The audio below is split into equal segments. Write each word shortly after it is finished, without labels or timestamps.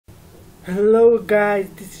Hello guys,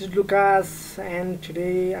 this is Lucas and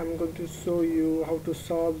today I'm going to show you how to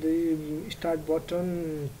solve the start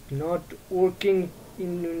button not working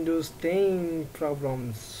in Windows 10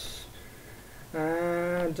 problems.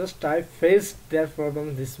 Just I faced that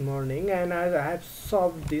problem this morning and I have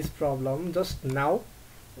solved this problem just now,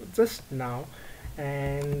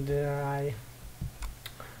 and I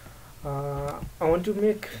want to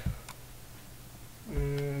make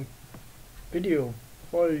video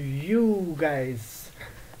for you guys,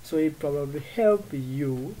 so it probably help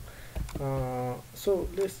you. So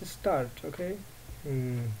let's start. Okay.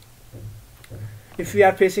 mm. If you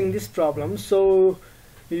are facing this problem, so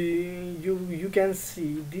you can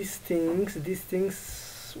see these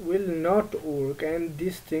things will not work and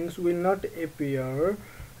these things will not appear,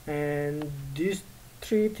 and these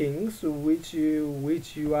three things which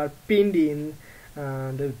you are pinned in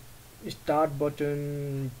the start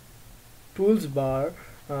button tools bar,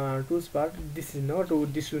 this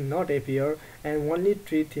will not appear, and only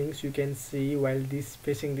three things you can see while this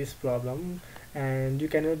facing this problem. And you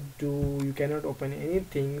cannot open any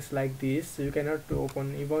things like this. You cannot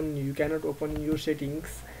open your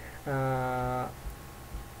settings.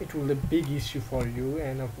 It will be a big issue for you,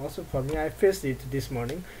 and also for me. I faced it this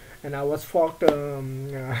morning and I was fucked.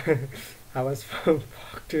 I was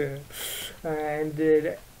fucked, and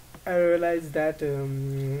I realized that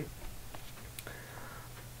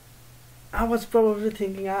I was probably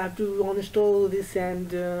thinking I have to uninstall this and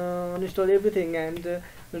uninstall everything and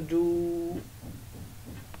do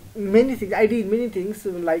many things. I did many things,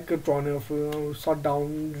 like trying to shut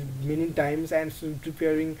down many times and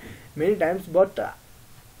preparing many times, but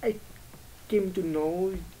I came to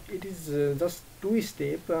know it is just two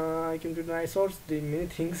step. I came to know I searched the many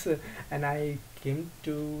things, and I came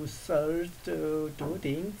to search two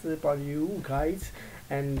things for you guys,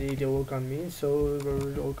 and it work on me, so it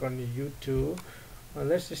will work on you too.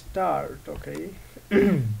 Let's start. Okay.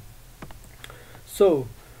 so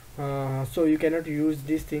so you cannot use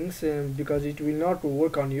these things because it will not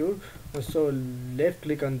work on you. So left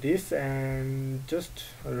click on this and just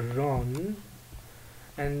run,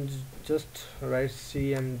 and just write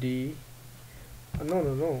cmd.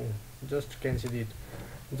 No, just cancel it.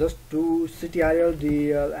 Just do ctrl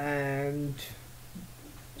del and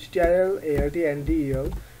ctrl alt and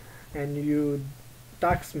del, and you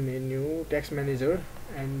task manager,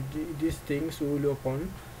 and these things will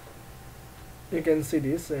open. You can see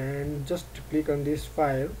this, and just click on this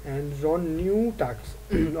file and run new task.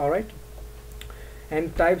 All right,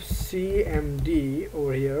 and type cmd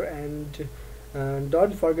over here, and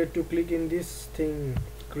don't forget to click in this thing,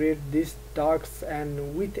 create this tasks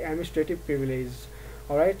and with administrative privilege.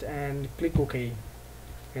 All right, and click OK,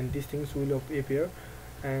 and these things will appear,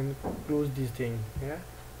 and close this thing.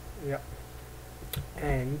 Yeah,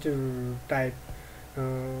 and type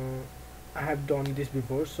I have done this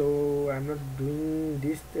before, so I'm not doing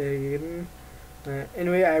this again.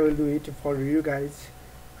 Anyway, I will do it for you guys.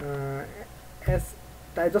 As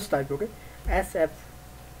I just type, okay, sfc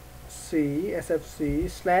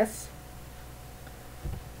slash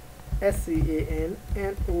scannow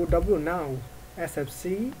now.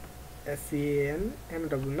 sfc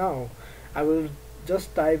scannow now. I will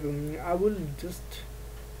just type. I will just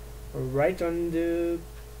write on the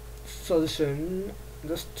solution.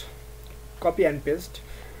 Just copy and paste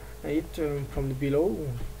it from the below,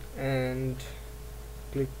 and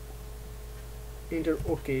click enter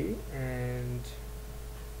OK, and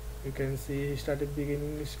you can see started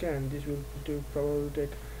beginning scan. This will probably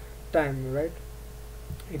take time, right?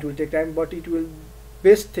 It will take time, but it will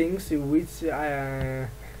best things which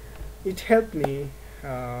it helped me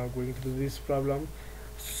going through this problem.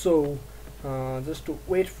 So just to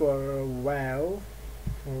wait for a while.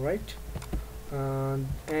 All right.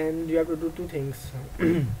 And you have to do two things.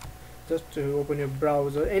 Just to open your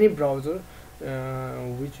browser, any browser,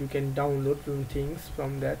 which you can download things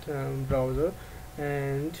from that browser,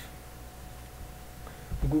 and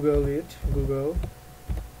Google it. Google,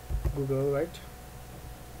 right?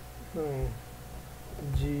 No,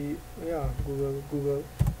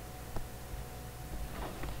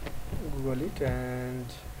 Google it, and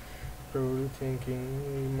probably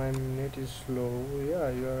thinking my net is slow. Yeah,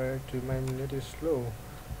 you are right, my net is slow.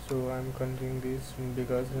 So I'm continuing this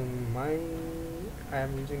because I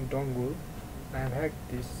am using dongle. I have hacked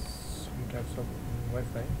this types of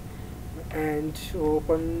Wi-Fi, and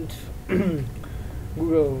opened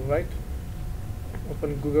Google, right?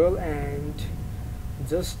 Open Google and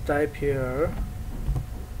just type here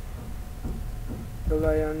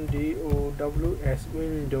LINDOWS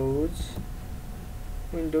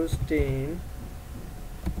Windows 10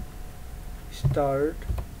 start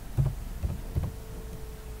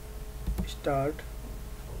start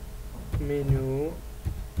menu,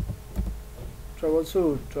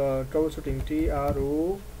 troubleshooting,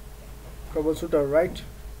 troubleshooter, right?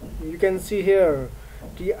 You can see here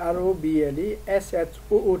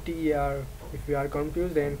troubleshooter. If you are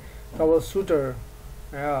confused, then troubleshooter.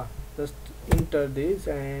 Yeah, just enter this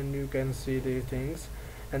and you can see these things,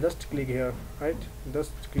 and just click here, right?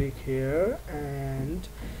 Just click here and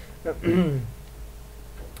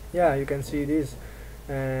yeah, you can see this,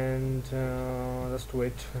 and just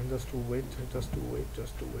wait.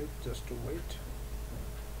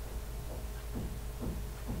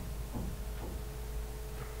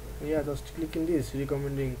 Yeah, just click in this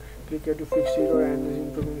recommending, click here to fix error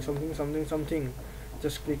and improving something.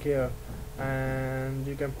 Just click here and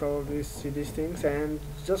you can probably see these things and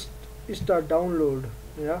just start download.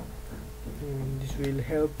 Yeah, this will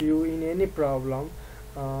help you in any problem.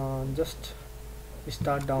 Just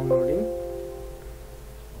start downloading.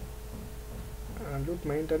 Look,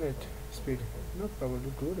 my internet speed not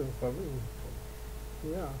probably good, probably.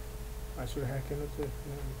 Yeah, I should hack another.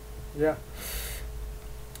 Yeah,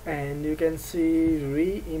 and you can see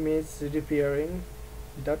re-image repairing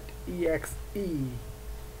 .exe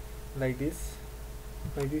like this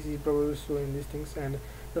is probably showing these things, and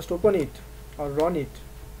just open it or run it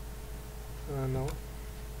now,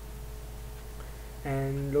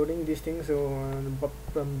 and loading these things, so blah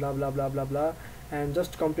blah blah blah blah, and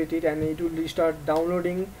just complete it and it will start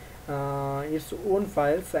downloading its own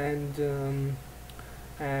files. And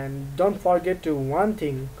don't forget to one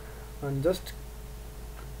thing, and just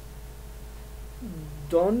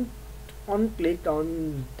don't unclick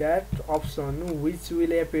on that option which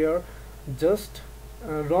will appear just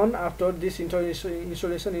run after this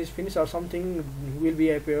installation is finished, or something will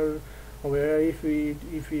be appear where if it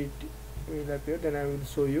will appear, then I will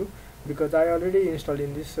show you, because I already installed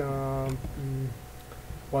in this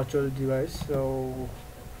virtual device. So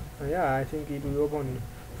yeah, I think it will open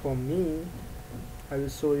for me. I will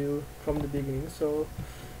show you from the beginning. So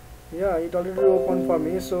yeah, it already opened for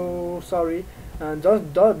me, so sorry. And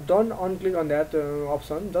just don't unclick on that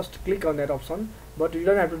option, just click on that option, but you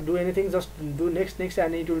don't have to do anything, just do next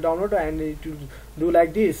and it will download, and it will do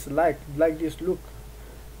like this, like this. Look,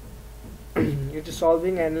 it is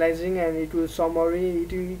solving, analyzing, and it will summary,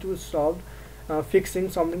 it will solve, fixing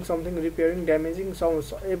something, repairing, damaging, so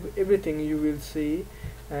everything you will see.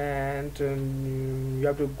 And you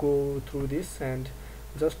have to go through this, and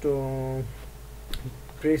just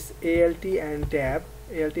press Alt and tab,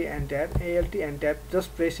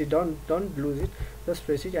 just press it, don't lose it, just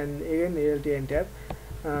press it, and again Alt and tab.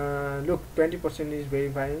 Look, 20% is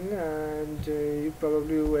verifying, and you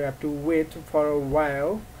probably will have to wait for a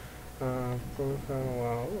while,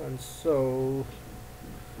 and so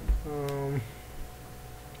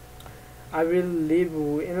I will leave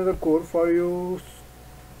another code for you,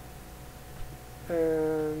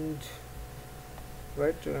 and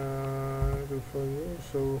right, good for you.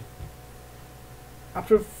 So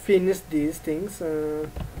after finish these things, you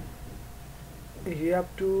have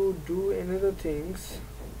to do another things.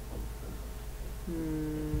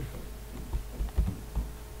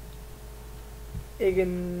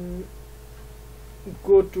 Again,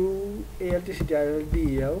 go to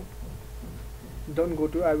ALTCTRL. Don't go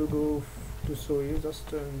to, I will go to show you,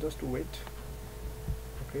 just wait.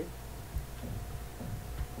 Okay,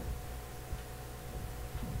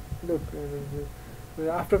 look,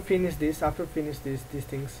 after finish these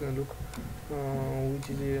things, look, which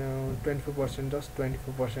is 24%, just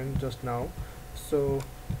 24% just now. So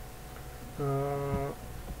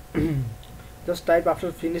just type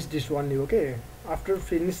after finish this only. Okay, after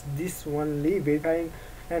finish this only, verifying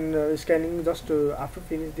and scanning, just after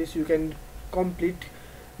finish this, you can complete,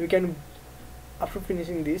 you can, after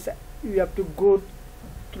finishing this, you have to go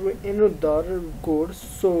through another code.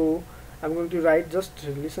 So I'm going to write, just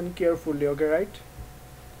listen carefully. Okay, right?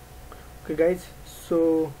 Okay guys,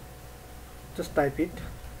 so just type it,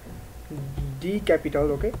 D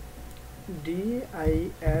capital, okay,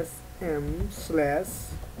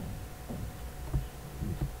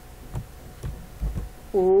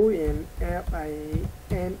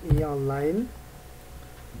 DISM/ONFINE online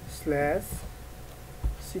 /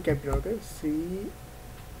 C capital, okay,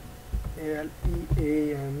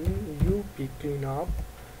 CLEANUP clean up,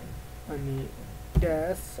 and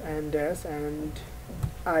dash and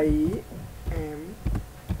IMAGE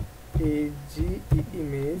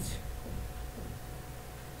image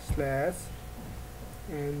 /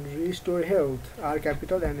 and RestoreHealth, R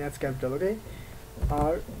capital and H capital, okay,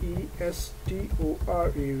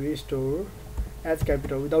 RESTORE, restore, H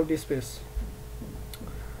capital without the space,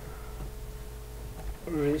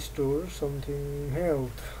 restore something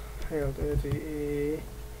health, health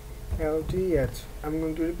I'm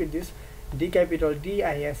going to repeat this: D capital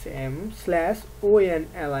DISM slash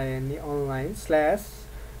ONLINE online slash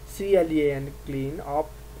CLEAN clean op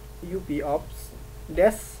UP ops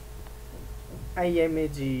dash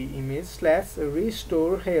IMAG image slash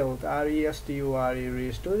restore health RESTORE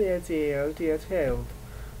restore HALTH health.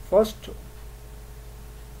 First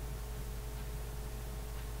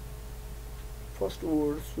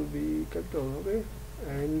word should be capital, okay,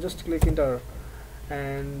 and just click enter,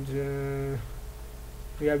 and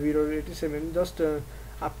we have error 87. Just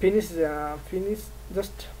finish,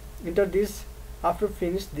 just enter this. After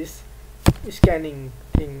finish this scanning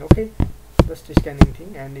thing, okay, just scanning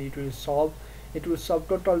thing, and it will solve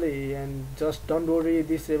totally. And just don't worry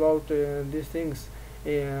this about these things,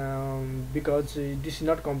 because this is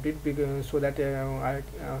not complete, because so that there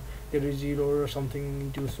is error or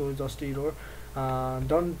something to show just error.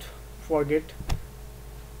 Don't forget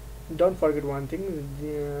one thing,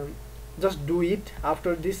 just do it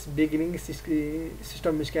after this beginning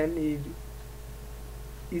system scan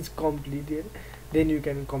is completed, then you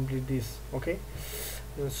can complete this, okay.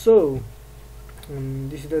 So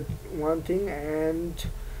this is the one thing, and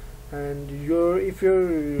if your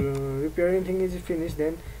repairing thing is finished,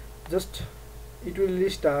 then just it will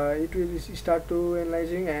start to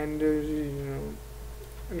analyzing and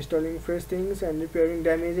installing fresh things and repairing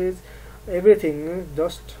damages, everything.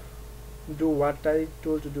 Just do what I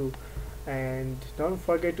told to do, and don't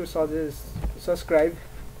forget to subscribe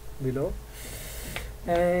below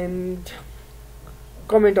and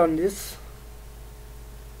comment on this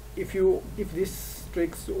if this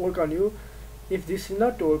tricks work on you. If this will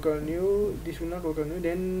not work on you,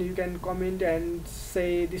 then you can comment and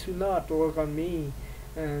say this will not work on me,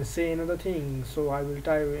 and say another thing. So I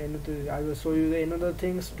will show you another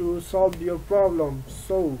things to solve your problem.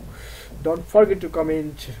 So don't forget to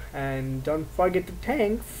comment, and don't forget to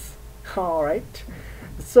thanks. Alright,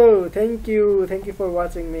 so thank you for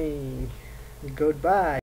watching me. Goodbye.